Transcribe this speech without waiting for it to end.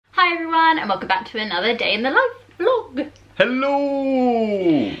everyone, and welcome back to another day in the life vlog.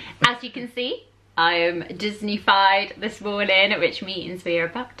 Hello! As you can see, I am Disney-fied this morning, which means we are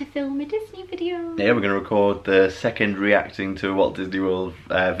about to film a Disney video. Yeah, we're going to record the second reacting to a Walt Disney World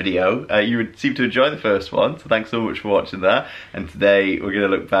video. You seem to enjoy the first one, so thanks so much for watching that. And today we're going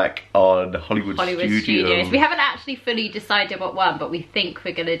to look back on Hollywood Studios. We haven't actually fully decided what one, but we think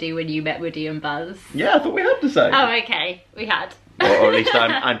we're going to do When You Met Woody and Buzz. Yeah, I thought we had decided. Oh, okay, we had. Or at least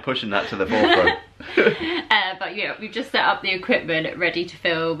I'm pushing that to the forefront. But yeah, we've just set up the equipment ready to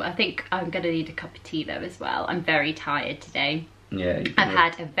film. I think I'm going to need a cup of tea though as well. I'm very tired today. Yeah. I've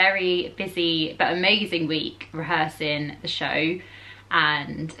had a very busy but amazing week rehearsing the show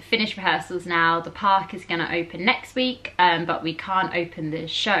and finished rehearsals now. The park is going to open next week, but we can't open the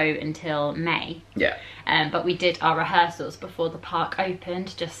show until May. Yeah. But we did our rehearsals before the park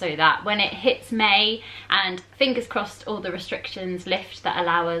opened, just so that when it hits May, and fingers crossed all the restrictions lift that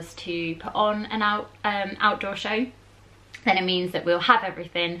allow us to put on an outdoor show, then it means that we'll have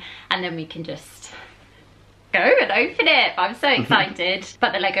everything and then we can just go and open it. I'm so excited.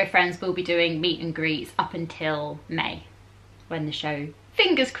 But the Lego Friends will be doing meet and greets up until May, when the show,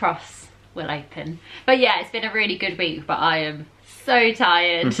 fingers crossed, will open. But yeah, it's been a really good week, but I am so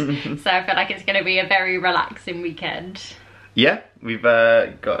tired. So I feel like it's going to be a very relaxing weekend. Yeah, we've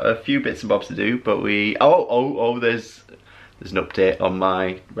got a few bits and bobs to do, but we... there's an update on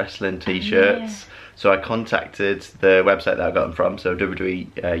my wrestling t-shirts. Yeah. So I contacted the website that I got them from, so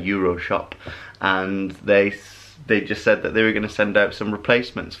WWE Euro Shop, and they just said that they were going to send out some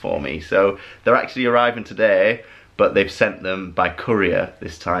replacements for me. So they're actually arriving today, but they've sent them by courier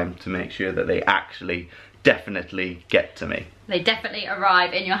this time to make sure that they actually definitely get to me. They definitely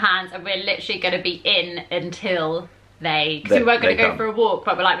arrive in your hands, and we're literally going to be in until because we weren't going to go for a walk,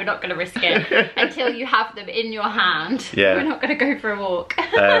 but we're like, we're not going to risk it until you have them in your hand. Yeah. We're not going to go for a walk.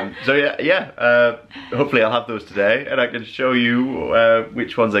 So hopefully I'll have those today and I can show you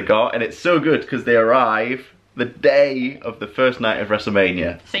which ones I got. And it's so good because they arrive the day of the first night of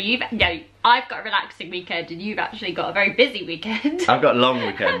WrestleMania. So I've got a relaxing weekend and you've actually got a very busy weekend. I've got a long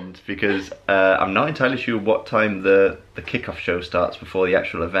weekend because I'm not entirely sure what time the kickoff show starts before the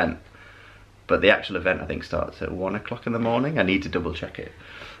actual event. But the actual event I think starts at 1 o'clock in the morning. I need to double check it.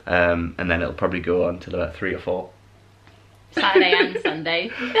 And then it'll probably go on till about 3 or 4. Saturday and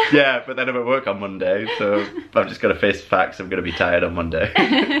Sunday. Yeah, but then I'm at work on Monday, so I've just got to face the facts. I'm going to be tired on Monday.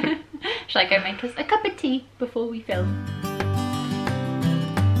 Shall I go make us a cup of tea before we film?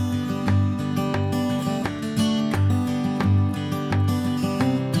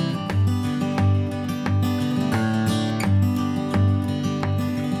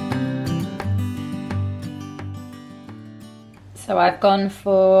 So I've gone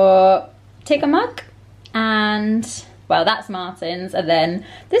for Tigger mug, and well, that's Martyn's, and then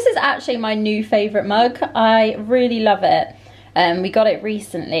this is actually my new favourite mug. I really love it. We got it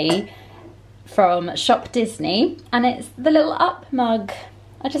recently from Shop Disney, and it's the little up mug.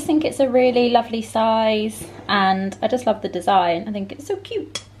 I just think it's a really lovely size, and I just love the design. I think it's so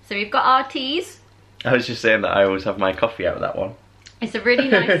cute. So we've got our teas. I was just saying that I always have my coffee out of that one. It's a really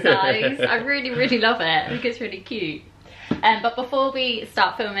nice size. I really love it. I think it's really cute. But before we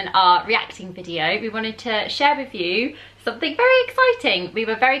start filming our reacting video, we wanted to share with you something very exciting. We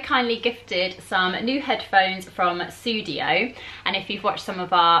were very kindly gifted some new headphones from Sudio, and if you've watched some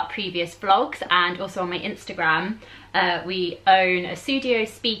of our previous vlogs and also on my Instagram, we own a Sudio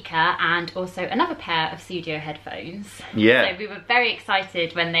speaker and also another pair of Sudio headphones. Yeah. So we were very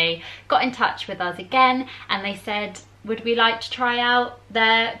excited when they got in touch with us again, and they said, would we like to try out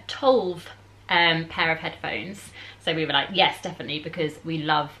their 12 pair of headphones? So we were like, yes, definitely, because we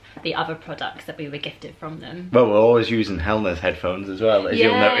love the other products that we were gifted from them. Well, we're always using Helena's headphones as well, as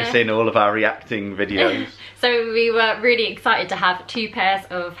you'll notice in all of our reacting videos. So we were really excited to have 2 pairs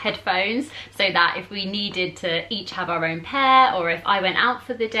of headphones, so that if we needed to each have our own pair, or if I went out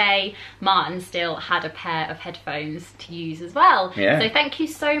for the day, Martyn still had a pair of headphones to use as well. Yeah. So thank you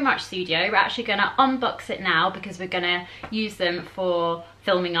so much, Sudio. We're actually going to unbox it now because we're going to use them for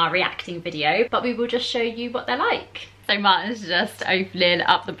filming our reacting video, but we will just show you what they're like. So Martyn's just opening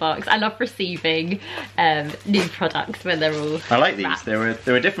up the box. I love receiving new products when they're all I like these. wrapped.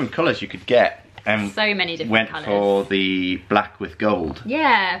 There were different colours you could get. So many different colours. Went for the black with gold.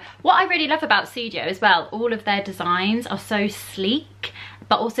 Yeah. What I really love about Sudio as well, all of their designs are so sleek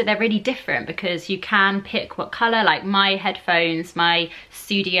but also they're really different because you can pick what colour. Like my headphones, my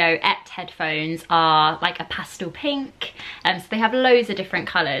Sudio xxxx headphones are like a pastel pink, so they have loads of different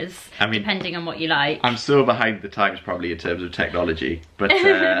colours, depending on what you like. I'm so behind the times probably in terms of technology, but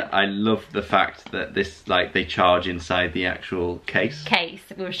I love the fact that this, like, they charge inside the actual case.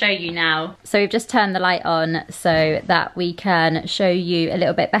 We'll show you now. So we've just turned the light on so that we can show you a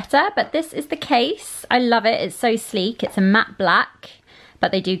little bit better, but this is the case. I love it. It's so sleek. It's a matte black,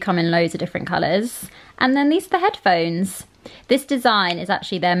 but they do come in loads of different colours. And then these are the headphones. This design is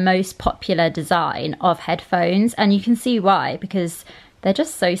actually their most popular design of headphones, and you can see why, because they're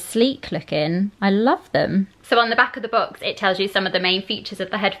just so sleek looking. I love them. So on the back of the box, it tells you some of the main features of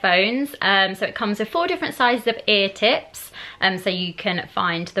the headphones. So it comes with 4 different sizes of ear tips, so you can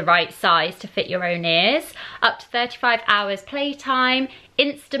find the right size to fit your own ears. Up to 35 hours playtime,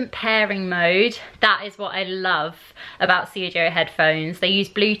 instant pairing mode. That is what I love about Sudio headphones. They use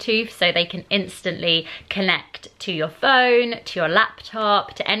Bluetooth, so they can instantly connect to your phone, to your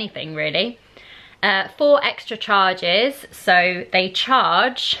laptop, to anything really. 4 extra charges, so they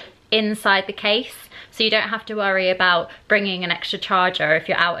charge inside the case, so you don't have to worry about bringing an extra charger if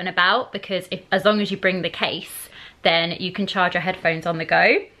you're out and about, because as long as you bring the case, then you can charge your headphones on the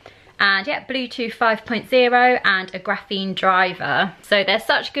go. And yeah, Bluetooth 5.0 and a graphene driver. So they're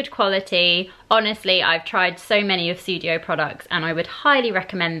such good quality. Honestly, I've tried so many of Sudio products and I would highly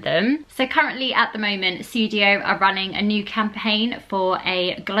recommend them. So currently at the moment, Sudio are running a new campaign for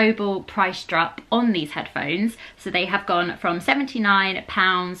a global price drop on these headphones. So they have gone from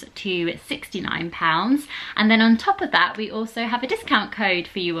 £79 to £69. And then on top of that, we also have a discount code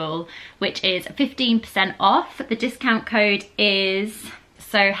for you all, which is 15% off. The discount code is...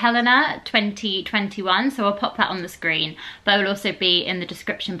 so Helena 2021, so I'll pop that on the screen, but it will also be in the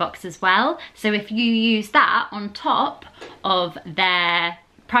description box as well. So if you use that on top of their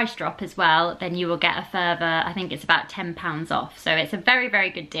price drop as well, then you will get a further, I think it's about £10 off. So it's a very,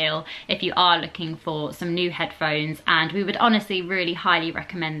 very good deal if you are looking for some new headphones, and we would honestly really highly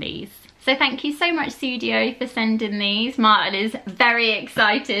recommend these. So thank you so much, Sudio, for sending these. Martyn is very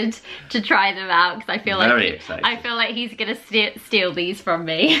excited to try them out because I feel like he's gonna steal these from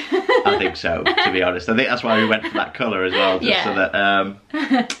me. I think so, to be honest. I think that's why we went for that colour as well, just so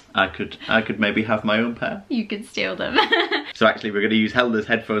that I could maybe have my own pair. You could steal them. So actually, we're going to use Helena's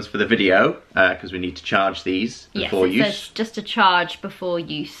headphones for the video because we need to charge these before use. Yes, just a charge before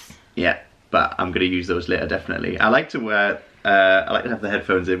use. Yeah, but I'm going to use those later, definitely. I like to wear. I like to have the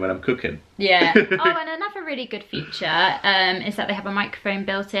headphones in when I'm cooking. Yeah. Oh, and another really good feature is that they have a microphone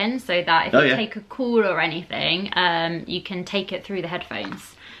built in, so that if you take a call or anything, you can take it through the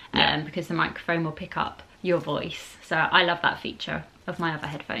headphones, because the microphone will pick up your voice. So I love that feature of my other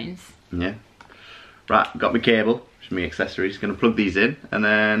headphones. Yeah. Right, got my cable, my accessories. Going to plug these in, and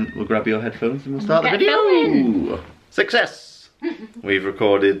then we'll grab your headphones and we'll start the video. Success! We've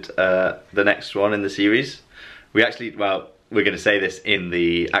recorded the next one in the series. We actually, well, we're going to say this in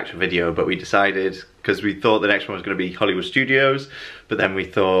the actual video, but we decided, because we thought the next one was going to be Hollywood Studios, but then we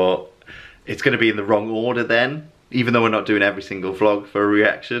thought it's going to be in the wrong order then. Even though we're not doing every single vlog for a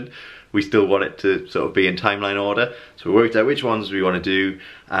reaction, we still want it to sort of be in timeline order. So we worked out which ones we want to do,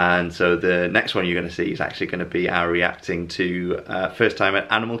 and so the next one you're going to see is actually going to be our reacting to First Time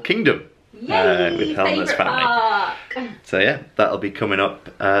at Animal Kingdom. Yay, with Helena's family. Park. So yeah, that'll be coming up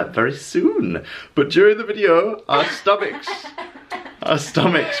very soon. But during the video, our stomachs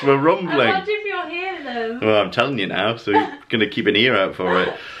were rumbling. I wonder if you'll hear them. Well, I'm telling you now, so you're gonna keep an ear out for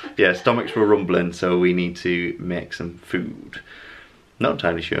it. Yeah, stomachs were rumbling, so we need to make some food. Not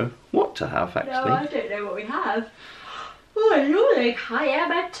entirely sure what to have actually. No, I don't know what we have. Oh, look, I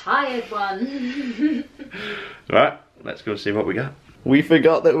am a tired one. Right, let's go and see what we got. We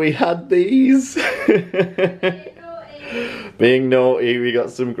forgot that we had these. Being naughty, we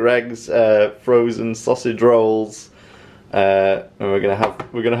got some Greg's frozen sausage rolls, and we're gonna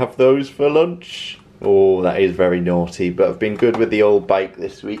have those for lunch. Oh, that is very naughty, but I've been good with the old bike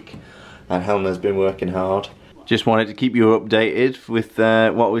this week, and Helena's been working hard. Just wanted to keep you updated with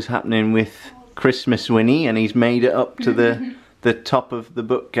what was happening with Christmas Winnie, and he's made it up to the top of the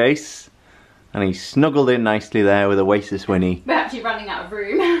bookcase. And he's snuggled in nicely there with Oasis Winnie. We're actually running out of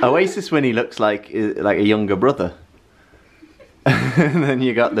room. Oasis Winnie looks like a younger brother. And then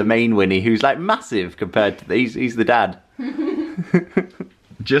you got the main Winnie, who's like massive compared to these. He's the dad.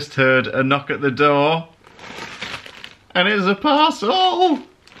 Just heard a knock at the door. And it's a parcel!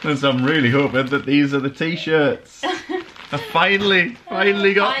 And so I'm really hoping that these are the t-shirts. I finally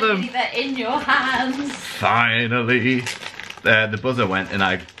got them. Finally they're in your hands. Finally. The buzzer went and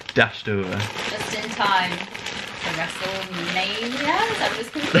I dashed over. Just in time. So WrestleMania, is that what it's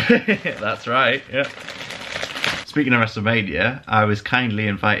called? That's right, yeah. Speaking of WrestleMania, I was kindly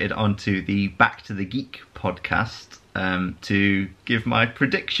invited onto the Back to the Geek podcast to give my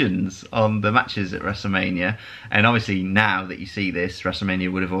predictions on the matches at WrestleMania. And obviously now that you see this,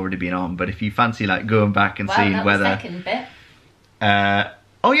 WrestleMania would have already been on, but if you fancy like going back and seeing whether... the second bit.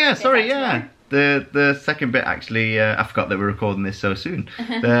 Oh yeah, sorry, yeah. The second bit actually, I forgot that we're recording this so soon.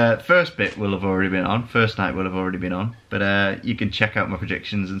 The first bit will have already been on, first night will have already been on, but you can check out my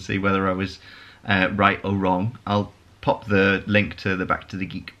predictions and see whether I was right or wrong. I'll pop the link to the Back to the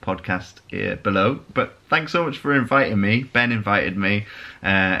Geek podcast below. But thanks so much for inviting me. Ben invited me,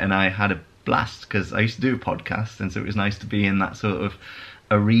 and I had a blast because I used to do a podcast, and so it was nice to be in that sort of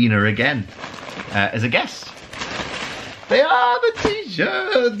arena again as a guest. They are the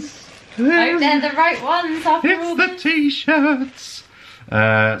t-shirts. Oh, they're the right ones after all. It's the t-shirts.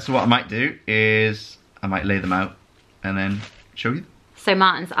 So what I might do is I might lay them out and then show you them. So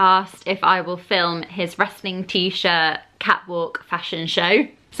Martyn's asked if I will film his wrestling t-shirt catwalk fashion show.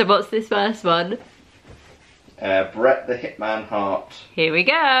 So what's this first one? Bret the Hitman Hart. Here we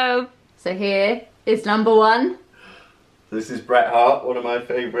go. So here is number one. This is Bret Hart, one of my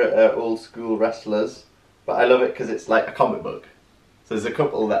favourite old school wrestlers. But I love it because it's like a comic book. So there's a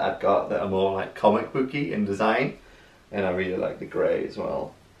couple that I've got that are more like comic booky in design. And I really like the grey as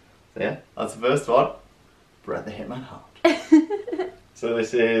well. So yeah, that's the first one. Bret the Hitman Hart. So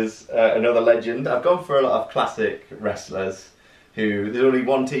this is another legend. I've gone for a lot of classic wrestlers who, there's only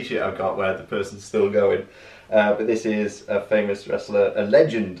one t-shirt I've got where the person's still going. But this is a famous wrestler, a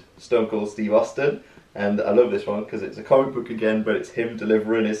legend, Stone Cold Steve Austin. And I love this one because it's a comic book again, but it's him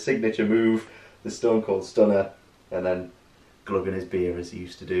delivering his signature move, the Stone Cold Stunner, and then glugging his beer as he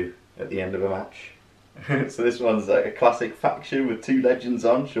used to do at the end of a match. So this one's like a classic faction with two legends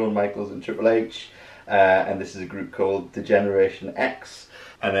on, Shawn Michaels and Triple H. And this is a group called the Generation X.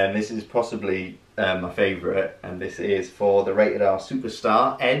 And then this is possibly my favourite, and this is for the Rated R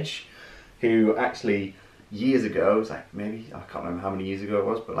superstar, Edge, who actually years ago, it was like maybe, I can't remember how many years ago it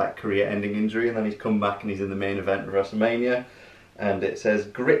was, but like career-ending injury, and then he's come back and he's in the main event of WrestleMania. And it says,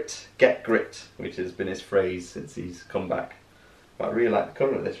 "Grit, get grit," which has been his phrase since he's come back. But I really like the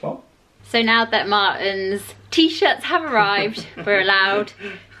colour of this one. So now that Martyn's t-shirts have arrived, we're allowed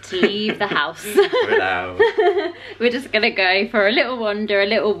to leave the house. We're allowed. We're just gonna go for a little wander, a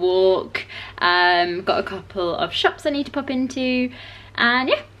little walk. Got a couple of shops I need to pop into, and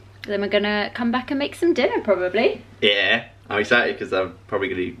yeah, then we're gonna come back and make some dinner probably. Yeah, I'm excited because I'm probably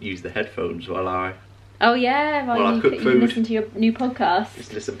going to use the headphones while I... Oh yeah, while you listen to your new podcast.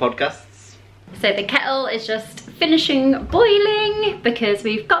 Just listen to podcasts. So the kettle is just finishing boiling because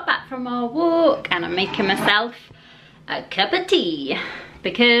we've got back from our walk, and I'm making myself a cup of tea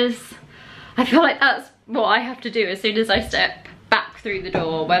because I feel like that's what I have to do as soon as I step back through the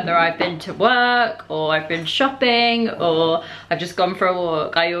door, whether I've been to work or I've been shopping or I've just gone for a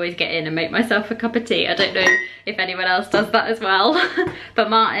walk. I always get in and make myself a cup of tea. I don't know if anyone else does that as well. But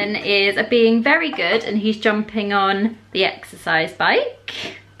Martyn is being very good and he's jumping on the exercise bike.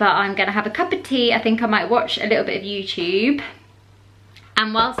 But I'm gonna have a cup of tea. I think I might watch a little bit of YouTube.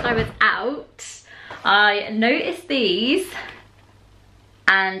 And whilst I was out, I noticed these.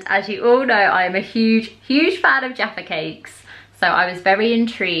 And as you all know, I am a huge fan of Jaffa cakes. So I was very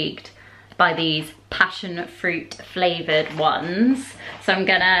intrigued by these passion fruit flavoured ones. So I'm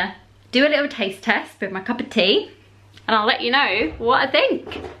gonna do a little taste test with my cup of tea and I'll let you know what I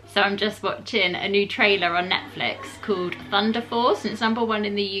think. So I'm just watching a new trailer on Netflix called Thunder Force, and it's #1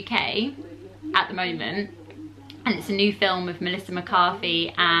 in the UK at the moment. And it's a new film with Melissa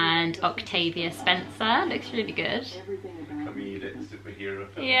McCarthy and Octavia Spencer. Looks really good. Superhero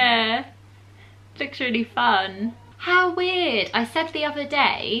film. Yeah, looks really fun. How weird. I said the other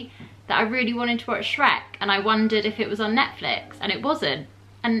day that I really wanted to watch Shrek and I wondered if it was on Netflix, and it wasn't.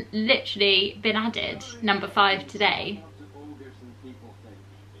 And literally been added, #5 today.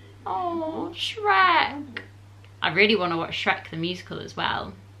 Oh, Shrek. I really want to watch Shrek the musical as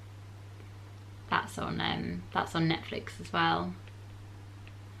well. That's on Netflix as well.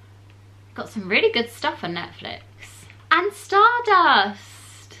 Got some really good stuff on Netflix. And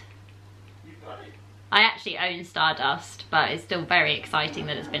Stardust. I actually own Stardust, but it's still very exciting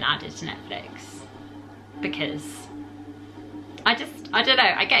that it's been added to Netflix. Because I don't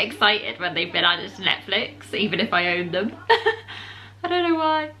know, I get excited when they've been added to Netflix, even if I own them. I don't know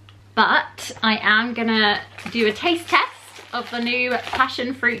why. But I am gonna do a taste test of the new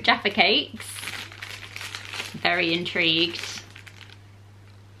passion fruit Jaffa cakes. Very intrigued.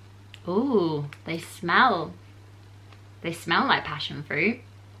 Ooh, they smell like passion fruit.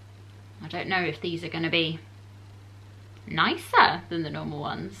 I don't know if these are gonna be nicer than the normal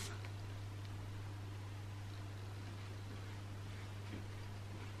ones.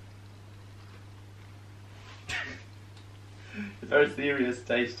 Very serious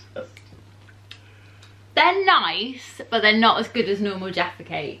taste test. They're nice, but they're not as good as normal Jaffa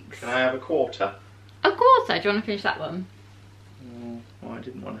cakes. Can I have a quarter? A quarter? Do you want to finish that one? Oh, I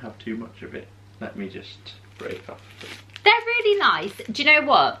didn't want to have too much of it. Let me just break off. They're really nice. Do you know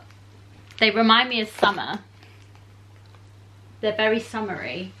what? They remind me of summer. They're very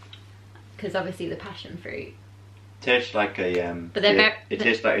summery, because obviously the passion fruit. Tastes like a but they're it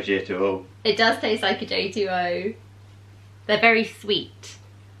tastes like a J2O. It does taste like a J2O. They're very sweet.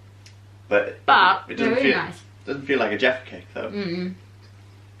 But it doesn't they're really feel nice. Doesn't feel like a Jaffa cake though.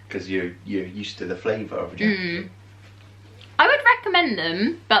 Because you're used to the flavour of a Jaffa cake. I would recommend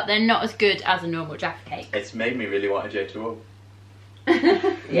them, but they're not as good as a normal Jaffa cake. It's made me really want a J2O.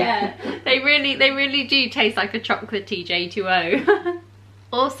 Yeah, they really do taste like a chocolatey J2O.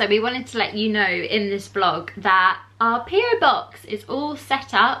 Also, we wanted to let you know in this vlog that our PO box is all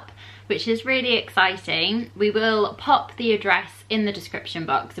set up, which is really exciting. We will pop the address in the description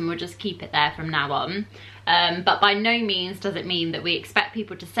box and we'll just keep it there from now on. But by no means does it mean that we expect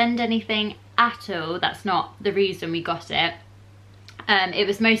people to send anything at all. That's not the reason we got it. It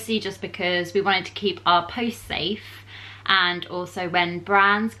was mostly just because we wanted to keep our posts safe, and also when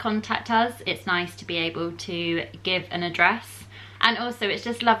brands contact us, it's nice to be able to give an address. And also it's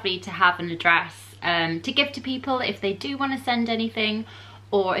just lovely to have an address to give to people if they do want to send anything,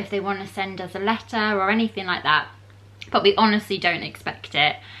 or if they want to send us a letter or anything like that. But we honestly don't expect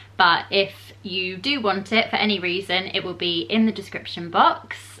it. But if you do want it for any reason, it will be in the description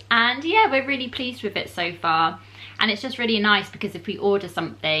box. And yeah, we're really pleased with it so far. And it's just really nice because if we order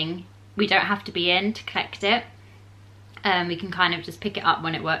something, we don't have to be in to collect it. We can kind of just pick it up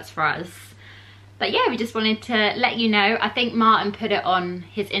when it works for us. But yeah, we just wanted to let you know. I think Martyn put it on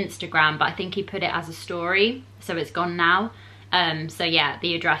his Instagram, but I think he put it as a story, so it's gone now. So yeah,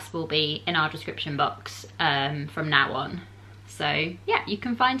 the address will be in our description box from now on. So yeah, you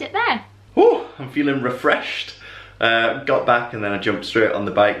can find it there. Whew, I'm feeling refreshed. Got back and then I jumped straight on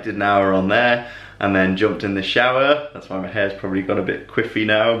the bike, did an hour on there, and then jumped in the shower. That's why my hair's probably got a bit quiffy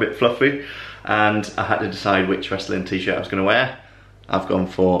now, a bit fluffy. And I had to decide which wrestling t-shirt I was going to wear. I've gone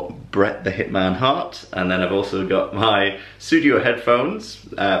for Bret the Hitman Hart, and then I've also got my Sudio headphones.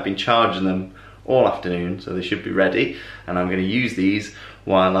 I've been charging them all afternoon, so they should be ready. And I'm going to use these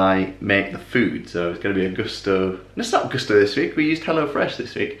while I make the food. So it's going to be a Gusto. No, it's not Gusto this week. We used HelloFresh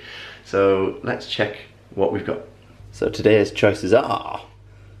this week. So let's check what we've got. So today's choices are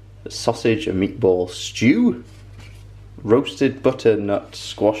sausage and meatball stew, roasted butternut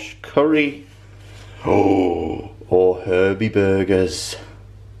squash curry, or Herbie burgers.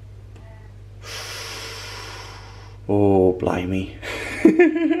 Oh, blimey.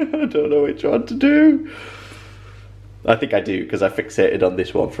 I don't know which one to do. I think I do, because I fixated on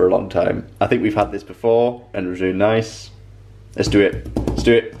this one for a long time. I think we've had this before, and it was really nice. Let's do it. Let's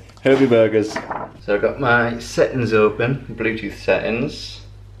do it. Herbie burgers. So I've got my settings open, Bluetooth settings.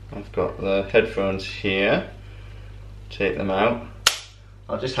 I've got the headphones here. Take them out.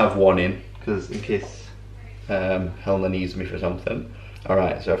 I'll just have one in, because in case Helena needs me for something.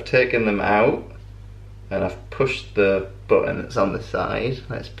 Alright, so I've taken them out and I've pushed the button that's on the side.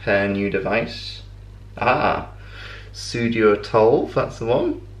 Let's pair new device. Sudio 12, that's the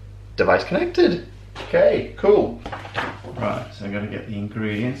one. Device connected. Okay, cool. Right, so I'm going to get the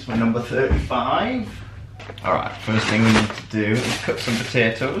ingredients for number 35. Alright, first thing we need to do is cut some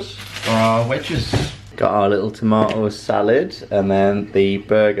potatoes for our wedges. Got our little tomato salad, and then the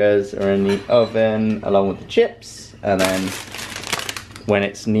burgers are in the oven along with the chips. And then when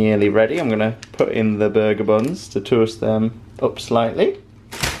it's nearly ready, I'm going to put in the burger buns to toast them up slightly.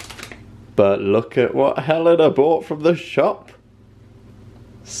 But look at what Helena bought from the shop.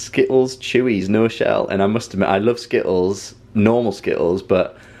 Skittles Chewies, no shell. And I must admit, I love Skittles, normal Skittles,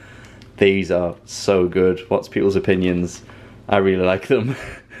 but these are so good. What's people's opinions? I really like them.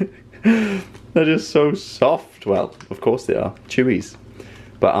 They're just so soft. Well, of course they are, Chewies.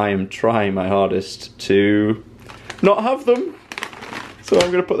 But I am trying my hardest to not have them. So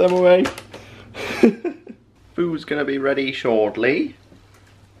I'm going to put them away. Food's going to be ready shortly.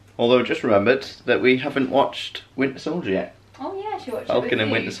 Although just remembered that we haven't watched Winter Soldier yet. Oh yeah, she watched Falcon and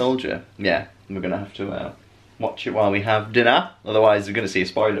Winter Soldier. Yeah, we're going to have to watch it while we have dinner. Otherwise we're going to see a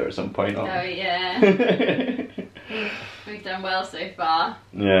spoiler at some point, aren't we? Oh yeah. We've done well so far.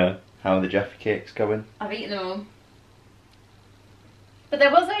 Yeah. How are the Jaffa cakes going? I've eaten them all. But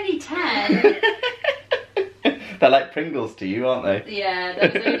there was only 10. They're like Pringles to you, aren't they? Yeah,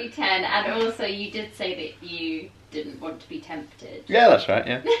 there was only 10. And also you did say that you didn't want to be tempted. Yeah, that's right,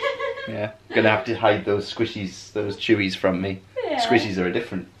 yeah. Yeah. Gonna have to hide those squishies, those chewies from me. Yeah. Squishies are a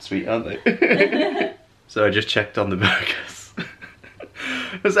different sweet, aren't they? So I just checked on the burgers.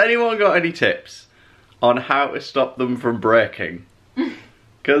 Has anyone got any tips on how to stop them from breaking?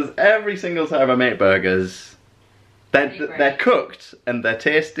 Because every single time I make burgers, they're cooked and they're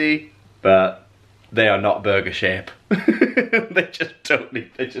tasty, but they are not burger shape. They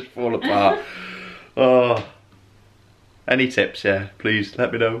just fall apart. Oh, any tips? Yeah, please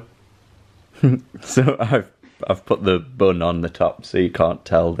let me know. So I've put the bun on the top so you can't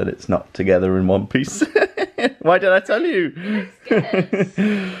tell that it's not together in one piece. Why did I tell you? Looks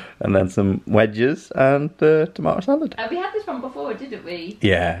good. And then some wedges and tomato salad. We had this one before, didn't we?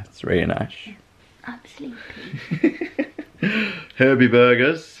 Yeah, it's really nice. Absolutely. Herbie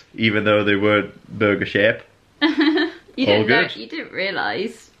burgers, even though they weren't burger shape. You All didn't good. You didn't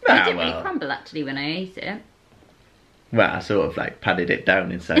realise. Ah, It didn't well. really crumble actually when I ate it. Well, I sort of like padded it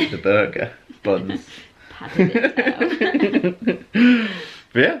down inside the burger buns. Patted it down.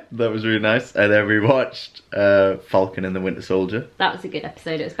 But yeah, that was really nice. And then we watched Falcon and the Winter Soldier. That was a good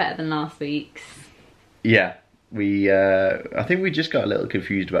episode. It was better than last week's. Yeah, I think we just got a little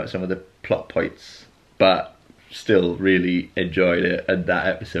confused about some of the plot points, but still really enjoyed it, and that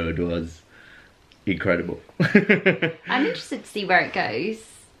episode was incredible. I'm interested to see where it goes.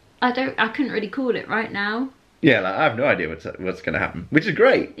 I couldn't really call it right now. Yeah, like, I have no idea what's going to happen, which is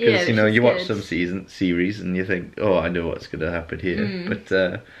great, because Yeah, you know, which is you watch good. some series and you think, oh, I know what's going to happen here, but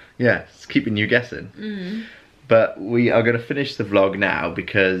yeah, it's keeping you guessing. But we are going to finish the vlog now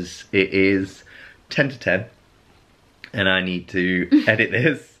because it is 10 to 10 and I need to edit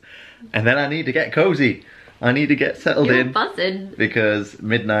this, and then I need to get cozy. I need to get settled You're in buzzing. because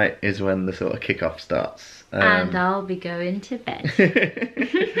midnight is when the sort of kick-off starts. And I'll be going to bed.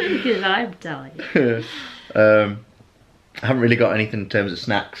 Because I'm tired. I haven't really got anything in terms of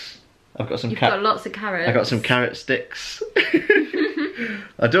snacks. I've got some You've got lots of carrots. I got some carrot sticks.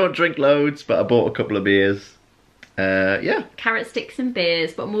 I don't drink loads, but I bought a couple of beers. Yeah. Carrot sticks and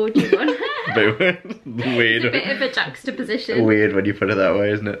beers. What more do you want? Weird. It's a bit of a juxtaposition. Weird when you put it that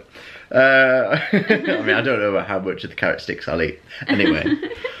way, isn't it? I mean, I don't know about how much of the carrot sticks I'll eat. Anyway.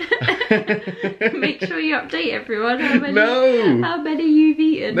 Make sure you update everyone how many you've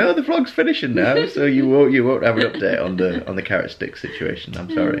eaten. No, the vlog's finishing now, so you won't have an update on the carrot stick situation. I'm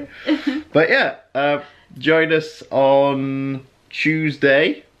sorry. But yeah, join us on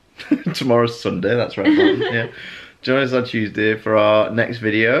Tuesday. Tomorrow's Sunday, that's right. Yeah. Join us on Tuesday for our next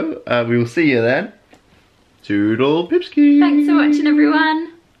video. We will see you then. Toodle pipski. Thanks for watching, everyone.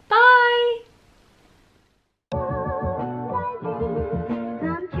 Bye.